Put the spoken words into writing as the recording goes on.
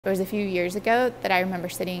It was a few years ago that I remember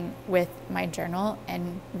sitting with my journal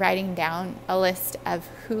and writing down a list of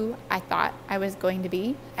who I thought I was going to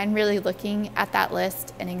be, and really looking at that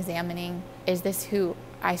list and examining, is this who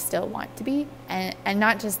I still want to be? And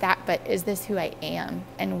not just that, but is this who I am?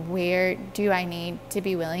 And where do I need to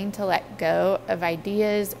be willing to let go of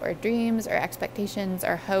ideas or dreams or expectations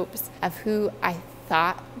or hopes of who I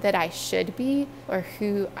thought that I should be or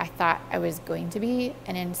who I thought I was going to be,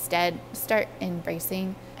 and instead start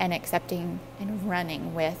embracing and accepting and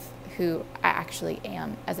running with who I actually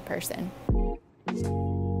am as a person.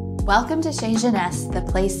 Welcome to Chez Jeunesse, the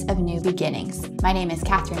place of new beginnings. My name is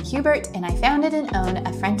Catherine Hubert, and I founded and own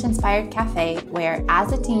a French-inspired cafe where,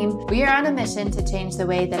 as a team, we are on a mission to change the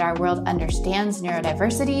way that our world understands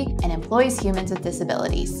neurodiversity and employs humans with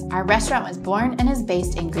disabilities. Our restaurant was born and is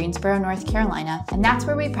based in Greensboro, North Carolina, and that's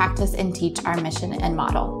where we practice and teach our mission and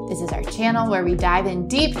model. This is our channel where we dive in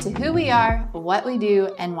deep to who we are, what we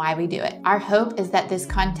do, and why we do it. Our hope is that this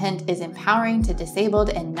content is empowering to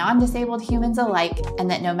disabled and non-disabled humans alike, and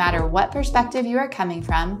that no matter what perspective you are coming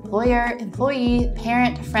from, employer, employee,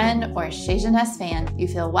 parent, friend, or Chez Jeunesse fan, you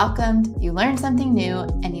feel welcomed, you learn something new,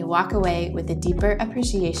 and you walk away with a deeper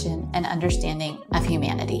appreciation and understanding of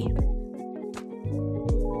humanity.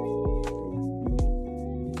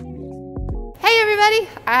 Hey everybody,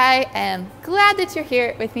 I am glad that you're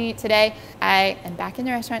here with me today. I am back in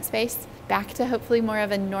the restaurant space, back to hopefully more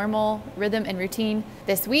of a normal rhythm and routine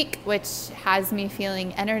this week, which has me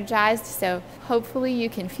feeling energized. So hopefully you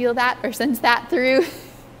can feel that or sense that through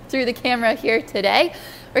the camera here today.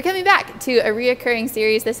 We're coming back to a reoccurring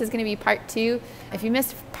series. This is going to be part 2. If you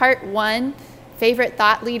missed part 1, favorite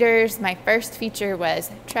thought leaders, my first feature was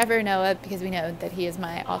Trevor Noah, because we know that he is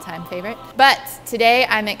my all-time favorite. But today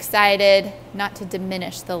I'm excited not to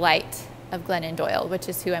diminish the light of Glennon Doyle, which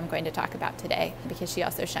is who I'm going to talk about today, because she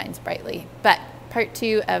also shines brightly. But part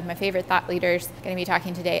 2 of my favorite thought leaders, going to be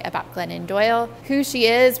talking today about Glennon Doyle, who she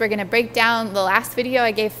is. We're going to break down the last video.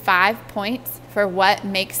 I gave 5 points for what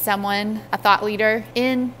makes someone a thought leader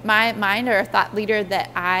in my mind, or a thought leader that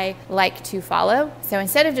I like to follow. So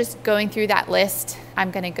instead of just going through that list,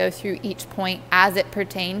 I'm going to go through each point as it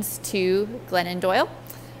pertains to Glennon Doyle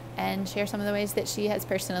and share some of the ways that she has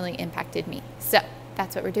personally impacted me. So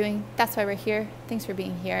that's what we're doing. That's why we're here. Thanks for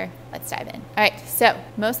being here. Let's dive in. All right, so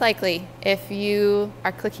most likely, if you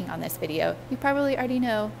are clicking on this video, you probably already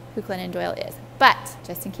know who Glennon Doyle is. But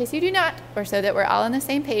just in case you do not, or so that we're all on the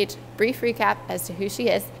same page, brief recap as to who she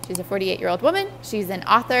is. She's a 48-year-old woman. She's an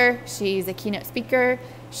author. She's a keynote speaker.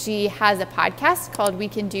 She has a podcast called We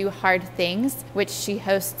Can Do Hard Things, which she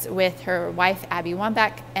hosts with her wife, Abby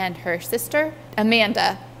Wambach, and her sister,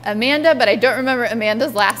 Amanda, but I don't remember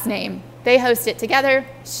Amanda's last name. They host it together.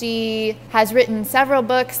 She has written several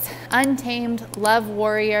books. UNTAMED Love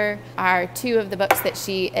Warrior are 2 of the books that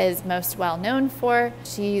she is most well known for.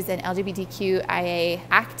 She's an LGBTQIA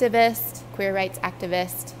activist, queer rights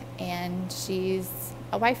activist, and she's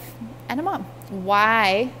a wife and a mom.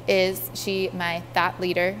 Why is she my thought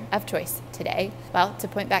leader of choice today? Well, to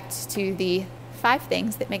point back to the 5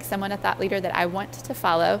 things that make someone a thought leader that I want to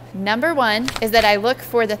follow. Number 1 is that I look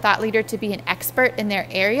for the thought leader to be an expert in their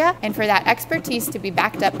area, and for that expertise to be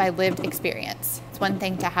backed up by lived experience. It's one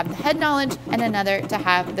thing to have the head knowledge and another to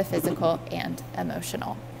have the physical and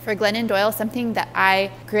emotional. For Glennon Doyle, something that I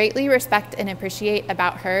greatly respect and appreciate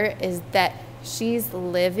about her is that she's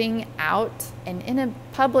living out, and in a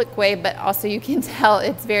public way, but also you can tell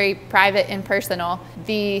it's very private and personal,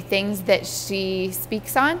 the things that she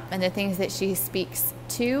speaks on and the things that she speaks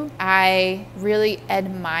to. I really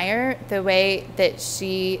admire the way that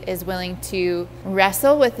she is willing to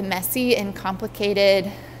wrestle with messy and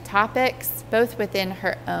complicated topics, both within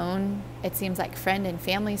her own, it seems like, friend and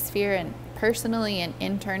family sphere, and personally and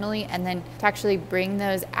internally, and then to actually bring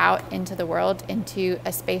those out into the world, into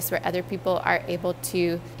a space where other people are able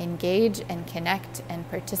to engage and connect and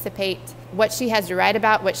participate. What she has to write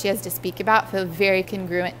about, what she has to speak about, feel very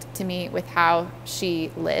congruent to me with how she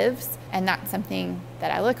lives. And that's something that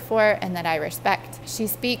I look for and that I respect. She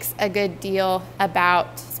speaks a good deal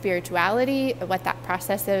about spirituality, what that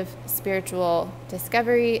process of spiritual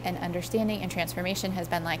discovery and understanding and transformation has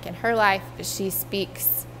been like in her life. She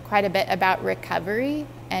speaks quite a bit about recovery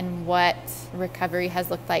and what recovery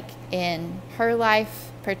has looked like in her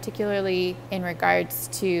life, particularly in regards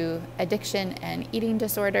to addiction and eating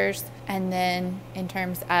disorders. And then in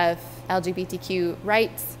terms of LGBTQ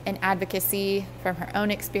rights and advocacy from her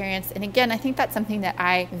own experience. And again, I think that's something that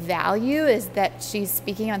I value, is that she's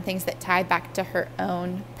speaking on things that tie back to her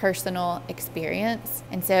own personal experience.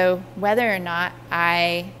 And so whether or not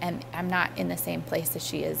I'm not in the same place as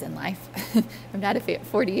she is in life. I'm not a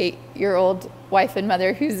 48-year-old wife and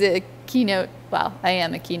mother who's a keynote, well, I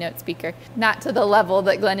am a keynote speaker, not to the level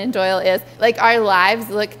that Glennon Doyle is. Like, our lives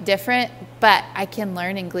look different, but I can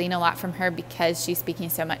learn and glean a lot from her because she's speaking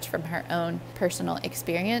so much from her own personal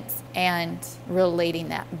experience and relating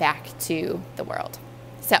that back to the world.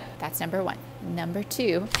 So that's number one. Number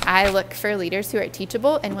two, I look for leaders who are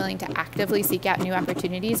teachable and willing to actively seek out new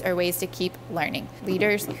opportunities or ways to keep learning.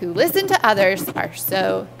 Leaders who listen to others are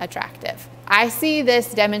so attractive. I see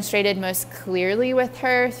this demonstrated most clearly with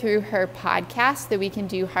her through her podcast, the We Can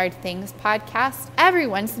Do Hard Things podcast. Every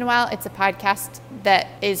once in a while, it's a podcast that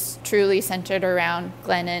is truly centered around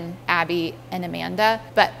Glennon, Abby, and Amanda.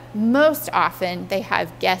 But most often, they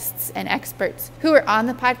have guests and experts who are on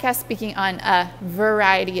the podcast speaking on a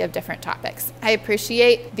variety of different topics. I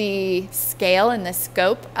appreciate the scale and the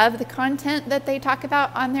scope of the content that they talk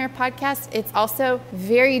about on their podcast. It's also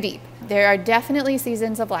very deep. There are definitely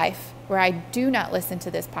seasons of life where I do not listen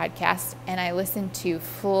to this podcast and I listen to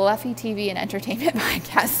fluffy TV and entertainment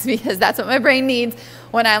podcasts because that's what my brain needs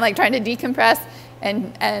when I'm like trying to decompress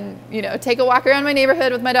and take a walk around my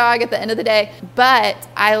neighborhood with my dog at the end of the day. But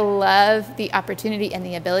I love the opportunity and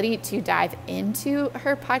the ability to dive into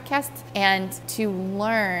her podcast and to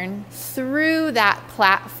learn through that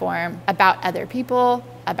platform about other people,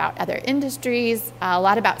 about other industries, a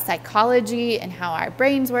lot about psychology and how our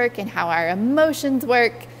brains work and how our emotions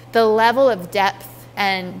work. The level of depth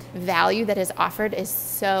and value that is offered is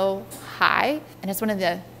so high. And it's one of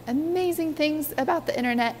the amazing things about the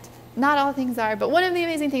internet. Not all things are, but one of the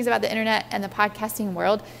amazing things about the internet and the podcasting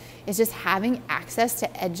world is just having access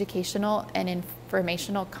to educational and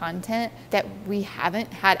informational content that we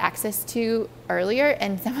haven't had access to earlier.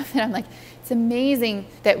 And some of it, I'm like, it's amazing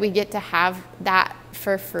that we get to have that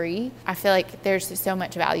for free. I feel like there's so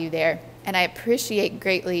much value there. And I appreciate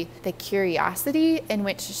greatly the curiosity in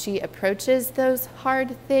which she approaches those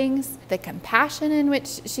hard things, the compassion in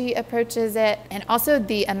which she approaches it, and also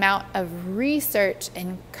the amount of research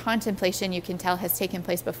and contemplation you can tell has taken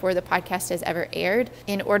place before the podcast has ever aired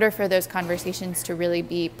in order for those conversations to really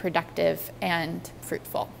be productive and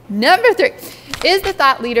fruitful. Number three, is the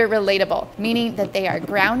thought leader relatable? Meaning that they are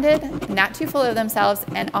grounded, not too full of themselves,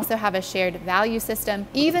 and also have a shared value system,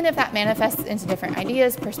 even if that manifests into different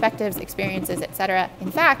ideas, perspectives, experiences, etc. In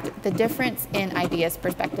fact, the difference in ideas,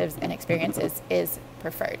 perspectives, and experiences is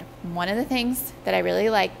preferred. One of the things that I really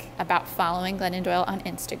like about following Glennon Doyle on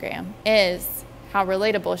Instagram is how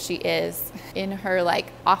relatable she is in her like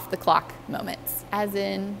off the clock moments, as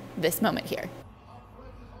in this moment here.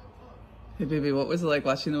 Hey baby, what was it like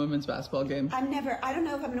watching the women's basketball game? I don't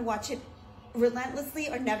know if I'm gonna watch it relentlessly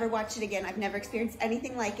or never watch it again. I've never experienced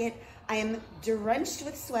anything like it. I am drenched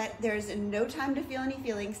with sweat. There's no time to feel any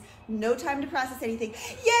feelings, no time to process anything.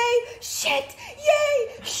 Yay, shit,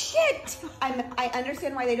 yay, shit. I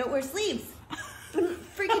understand why they don't wear sleeves. I'm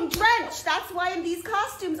freaking drenched. That's why these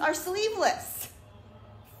costumes are sleeveless.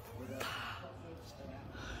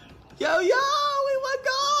 Yo, we won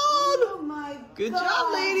gold! Oh my God. Good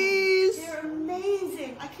job, ladies. They're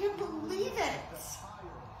amazing. I can't believe it.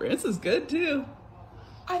 France is good too.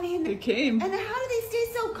 I mean, it came. And how do they stay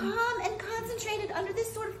so calm and concentrated under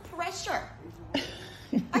this sort of pressure?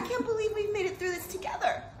 I can't believe we've made it through this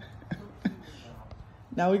together.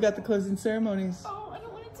 Now we got the closing ceremonies. Oh, I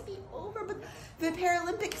don't want it to be over, but the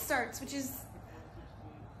Paralympics starts, which is...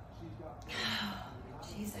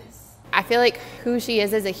 Jesus. I feel like who she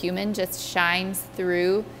is as a human just shines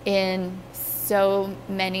through in so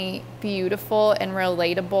many beautiful and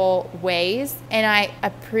relatable ways. And I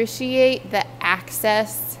appreciate the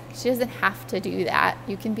access. She doesn't have to do that.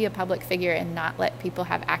 You can be a public figure and not let people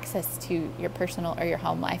have access to your personal or your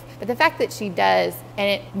home life. But the fact that she does, and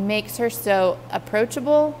it makes her so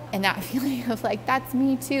approachable, and that feeling of like, that's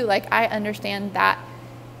me too. Like, I understand that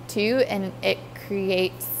too. And it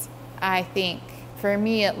creates, I think, for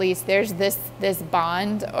me at least, there's this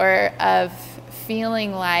bond or of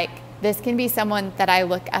feeling like this can be someone that I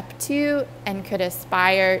look up to and could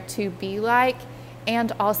aspire to be like,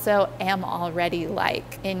 and also am already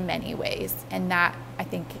like in many ways. And that I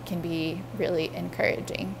think can be really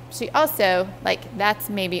encouraging. She also, like, that's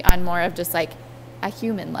maybe on more of just like a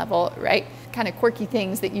human level, right? Kind of quirky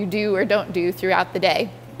things that you do or don't do throughout the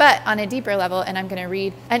day. But on a deeper level, and I'm going to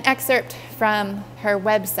read an excerpt from her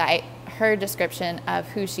website. her description of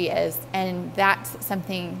who she is. And that's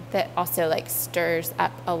something that also like stirs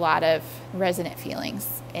up a lot of resonant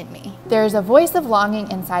feelings in me. There's a voice of longing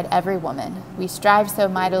inside every woman. We strive so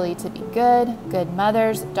mightily to be good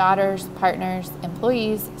mothers, daughters, partners,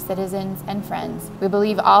 employees, citizens, and friends. We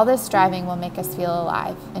believe all this striving will make us feel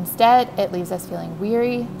alive. Instead, it leaves us feeling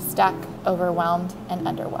weary, stuck, overwhelmed, and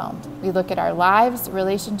underwhelmed. We look at our lives,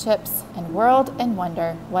 relationships, and world and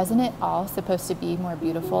wonder, wasn't it all supposed to be more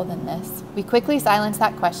beautiful than this? We quickly silence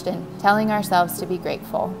that question, telling ourselves to be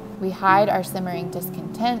grateful. We hide our simmering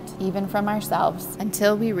discontent, even from ourselves,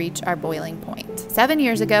 until we reach our boiling point. 7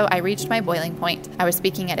 years ago, I reached my boiling point. I was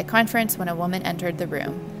speaking at a conference when a woman entered the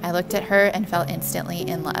room. I looked at her and fell instantly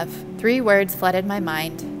in love. 3 words flooded my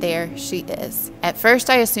mind. There she is. At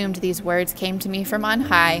first, I assumed these words came to me from on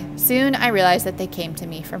high. Soon, I realized that they came to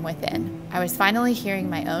me from within. I was finally hearing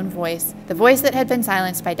my own voice, the voice that had been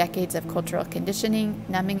silenced by decades of cultural conditioning,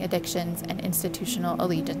 numbing addictions, and institutional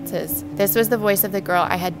allegiances. This was the voice of the girl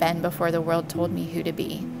I had been before the world told me who to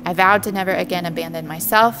be. I vowed to never again abandon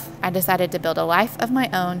myself. I decided to build a life of my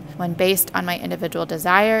own, one based on my individual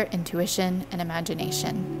desire, intuition, and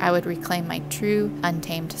imagination. I would reclaim my true,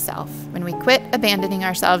 untamed self. When we quit abandoning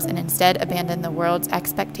ourselves and instead abandon the world's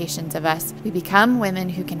expectations of us, we become women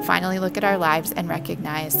who can finally look at our lives and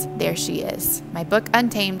recognize, there she is. My book,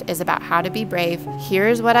 Untamed, is about how to be brave. Here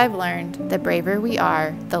is what I've learned. The braver we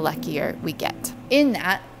are, the luckier we get. In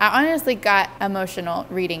that, I honestly got emotional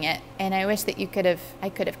reading it, and I wish that I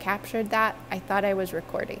could have captured that. I thought I was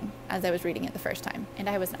recording as I was reading it the first time, and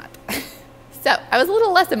I was not. So I was a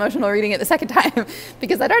little less emotional reading it the second time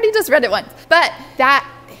because I'd already just read it once. But that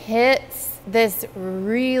hits this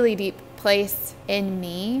really deep place in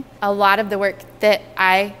me. A lot of the work that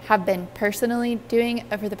I have been personally doing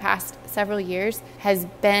over the past several years has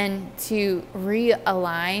been to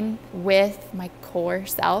realign with my core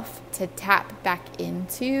self, to tap back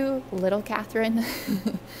into little Catherine,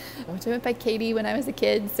 which I went by Katie when I was a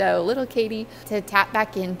kid, so little Katie, to tap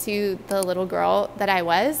back into the little girl that I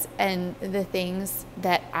was and the things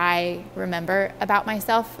that I remember about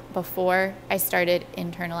myself before I started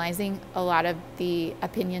internalizing a lot of the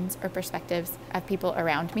opinions or perspectives of people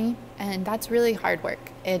around me. And that's really hard work.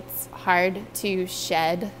 It's hard to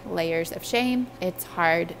shed layers of shame. It's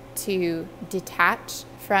hard to detach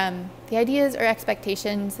from the ideas or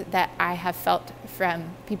expectations that I have felt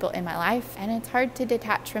from people in my life. And it's hard to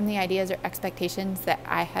detach from the ideas or expectations that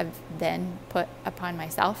I have then put upon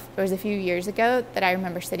myself. It was a few years ago that I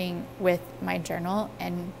remember sitting with my journal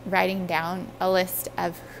and writing down a list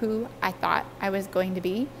of who I thought I was going to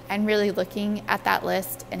be, and really looking at that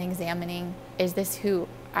list and examining, is this who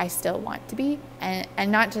I still want to be? And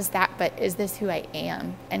not just that, but is this who I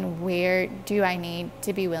am? And where do I need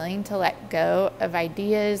to be willing to let go of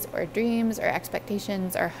ideas or dreams or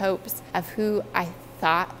expectations or hopes of who I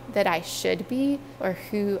thought that I should be or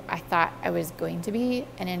who I thought I was going to be,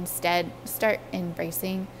 and instead start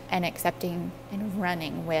embracing and accepting and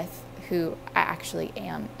running with who I actually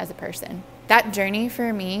am as a person. That journey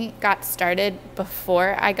for me got started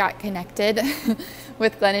before I got connected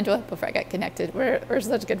with Glennon Doyle. Before I got connected, we're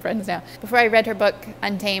such good friends now. Before I read her book,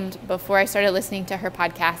 Untamed, before I started listening to her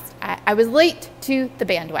podcast, I was late to the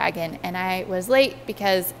bandwagon. And I was late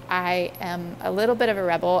because I am a little bit of a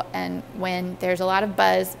rebel. And when there's a lot of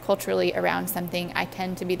buzz culturally around something, I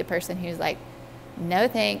tend to be the person who's like, no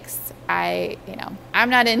thanks, I'm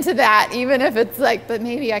not into that, even if it's like, but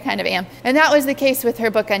maybe I kind of am. And that was the case with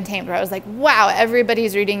her book Untamed, where I was like, wow,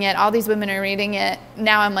 everybody's reading it, all these women are reading it.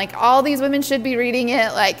 Now I'm like, all these women should be reading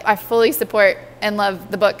it. Like, I fully support and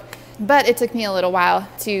love the book. But it took me a little while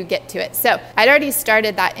to get to it. So I'd already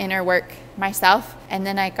started that inner work myself, and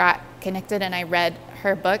then I got connected and I read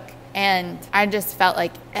her book, and I just felt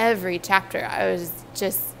like every chapter it was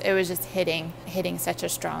just hitting such a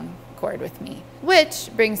strong chord with me. Which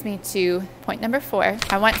brings me to point number 4.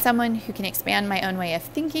 I want someone who can expand my own way of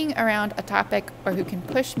thinking around a topic, or who can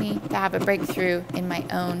push me to have a breakthrough in my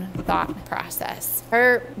own thought process.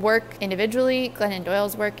 Her work individually, Glennon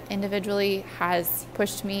Doyle's work individually, has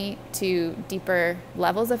pushed me to deeper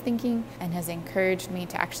levels of thinking and has encouraged me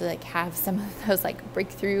to actually have some of those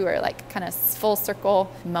breakthrough or kind of full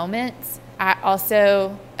circle moments. I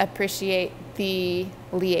also appreciate the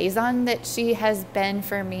liaison that she has been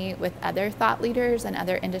for me with other thought leaders and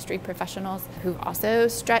other industry professionals who've also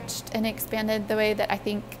stretched and expanded the way that I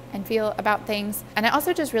think and feel about things. And I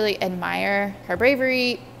also just really admire her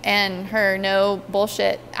bravery and her no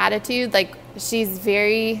bullshit attitude. She's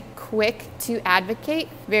very quick to advocate,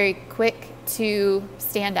 very quick to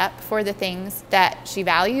stand up for the things that she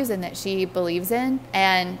values and that she believes in.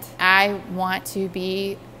 And I I want to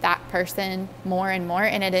be that person more and more,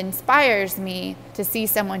 and it inspires me to see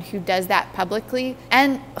someone who does that publicly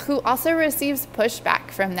and who also receives pushback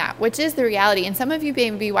from that, which is the reality. And some of you may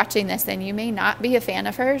be watching this and you may not be a fan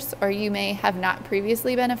of hers, or you may have not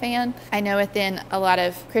previously been a fan. I know within a lot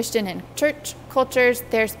of Christian and church cultures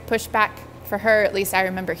there's pushback. For her, at least I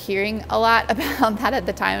remember hearing a lot about that at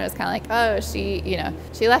the time. It was kind of like, oh,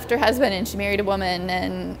 she left her husband and she married a woman.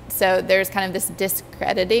 And so there's kind of this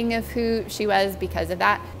discrediting of who she was because of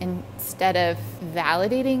that, instead of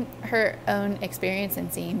validating her own experience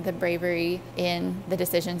and seeing the bravery in the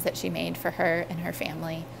decisions that she made for her and her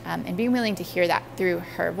family, and being willing to hear that through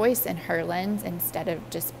her voice and her lens instead of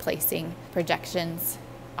just placing projections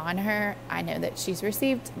on her. I know that she's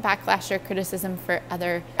received backlash or criticism for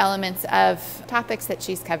other elements of topics that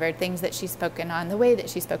she's covered, things that she's spoken on, the way that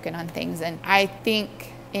she's spoken on things. And I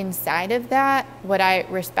think inside of that, what I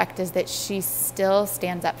respect is that she still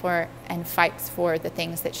stands up for and fights for the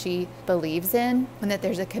things that she believes in, and that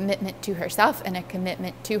there's a commitment to herself and a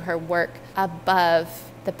commitment to her work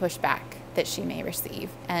above the pushback that she may receive.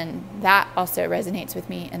 And that also resonates with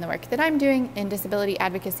me in the work that I'm doing in disability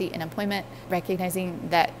advocacy and employment, recognizing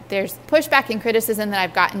that there's pushback and criticism that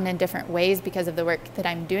I've gotten in different ways because of the work that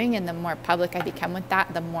I'm doing, and the more public I become with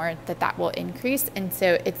that, the more that will increase. And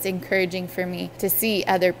so it's encouraging for me to see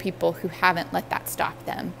other people who haven't let that stop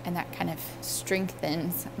them, and that kind of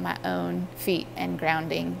strengthens my own feet and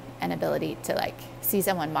grounding and ability to see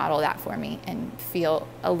someone model that for me and feel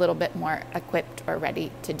a little bit more equipped or ready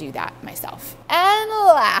to do that myself. And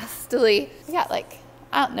lastly, we got I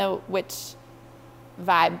don't know which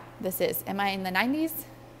vibe this is. Am I in the 90s?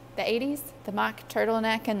 The 80s? The mock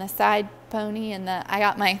turtleneck and the side pony and I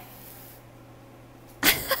got my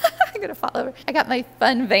I'm gonna fall over. I got my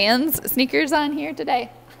fun Vans sneakers on here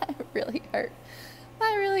today.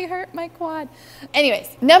 I really hurt my quad. Anyways,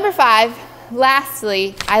 number 5,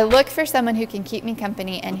 lastly, I look for someone who can keep me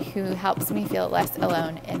company and who helps me feel less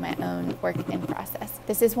alone in my own work and process.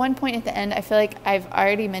 This is one point at the end. I feel like I've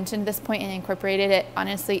already mentioned this point and incorporated it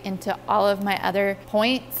honestly into all of my other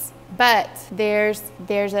points, but there's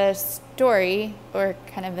a story or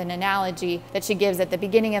kind of an analogy that she gives at the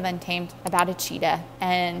beginning of Untamed about a cheetah.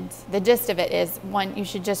 And the gist of it is, one, you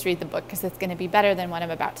should just read the book because it's going to be better than what I'm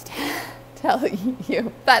about to tell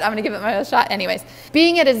you, but I'm gonna give it my best shot anyways.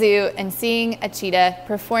 Being at a zoo and seeing a cheetah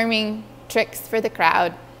performing tricks for the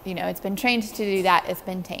crowd, it's been trained to do that, it's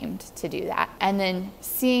been tamed to do that. And then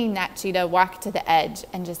seeing that cheetah walk to the edge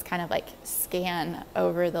and just kind of scan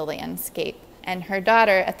over the landscape. And her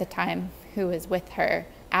daughter at the time, who was with her,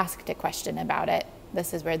 asked a question about it.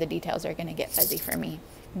 This is where the details are gonna get fuzzy for me.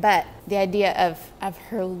 But the idea of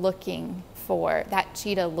her looking for, that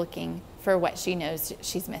cheetah looking for what she knows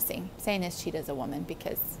she's missing. I'm saying this cheetah's a woman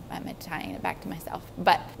because I'm tying it back to myself.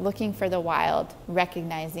 But looking for the wild,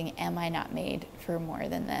 recognizing, am I not made for more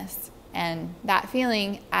than this? And that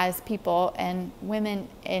feeling as people, and women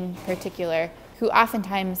in particular, who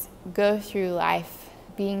oftentimes go through life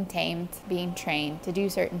being tamed, being trained to do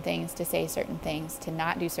certain things, to say certain things, to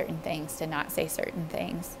not do certain things, to not say certain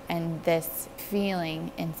things. And this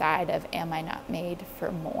feeling inside of, am I not made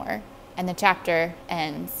for more? And the chapter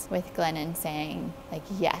ends with Glennon saying,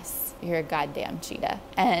 yes, you're a goddamn cheetah.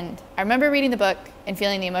 And I remember reading the book and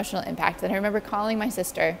feeling the emotional impact. And I remember calling my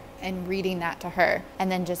sister and reading that to her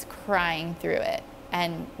and then just crying through it.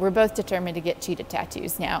 And we're both determined to get cheetah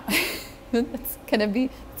tattoos now. It's gonna be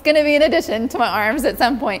an addition to my arms at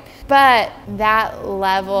some point. But that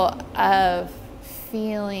level of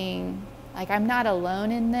feeling like I'm not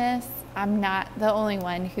alone in this. I'm not the only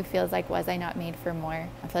one who feels like, was I not made for more?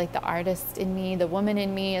 I feel like the artist in me, the woman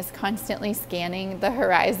in me, is constantly scanning the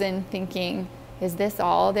horizon thinking, is this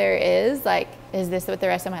all there is? Is this what the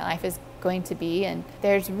rest of my life is going to be? And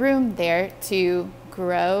there's room there to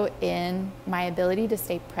grow in my ability to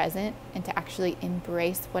stay present and to actually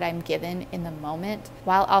embrace what I'm given in the moment,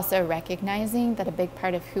 while also recognizing that a big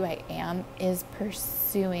part of who I am is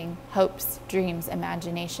pursuing hopes, dreams,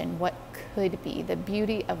 imagination, what could be, the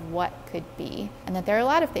beauty of what could be. And that there are a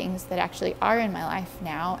lot of things that actually are in my life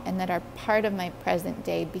now and that are part of my present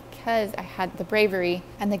day because I had the bravery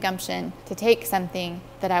and the gumption to take something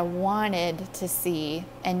that I wanted to see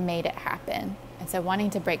and made it happen. And so wanting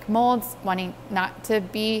to break molds, wanting not to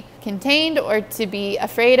be contained or to be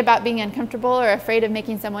afraid about being uncomfortable or afraid of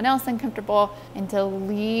making someone else uncomfortable, and to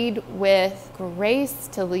lead with grace,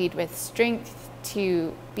 to lead with strength,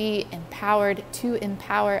 to be empowered, to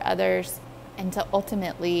empower others, and to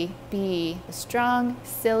ultimately be a strong,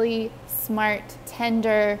 silly, smart,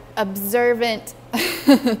 tender, observant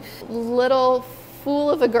little fool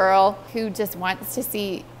of a girl who just wants to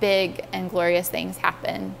see big and glorious things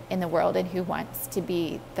happen in the world and who wants to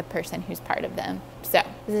be the person who's part of them. So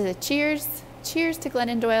this is a cheers to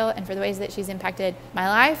Glennon Doyle and for the ways that she's impacted my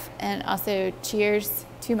life, and also cheers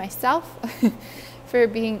to myself for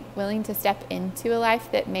being willing to step into a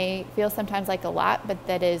life that may feel sometimes like a lot, but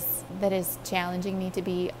that is challenging me to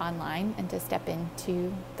be online and to step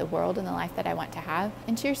into the world and the life that I want to have.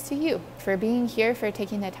 And cheers to you for being here, for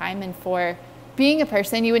taking the time, and for being a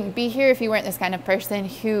person. You wouldn't be here if you weren't this kind of person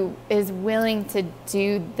who is willing to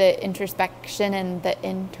do the introspection and the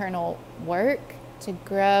internal work to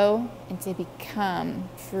grow and to become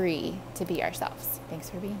free to be ourselves.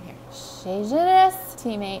 Thanks for being here. Chez Jeunesse,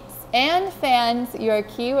 teammates and fans, your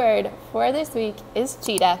keyword for this week is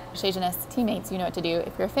cheetah. Chez Jeunesse teammates, you know what to do.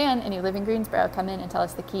 If you're a fan and you live in Greensboro, come in and tell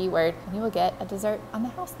us the keyword and you will get a dessert on the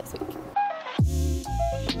house this week.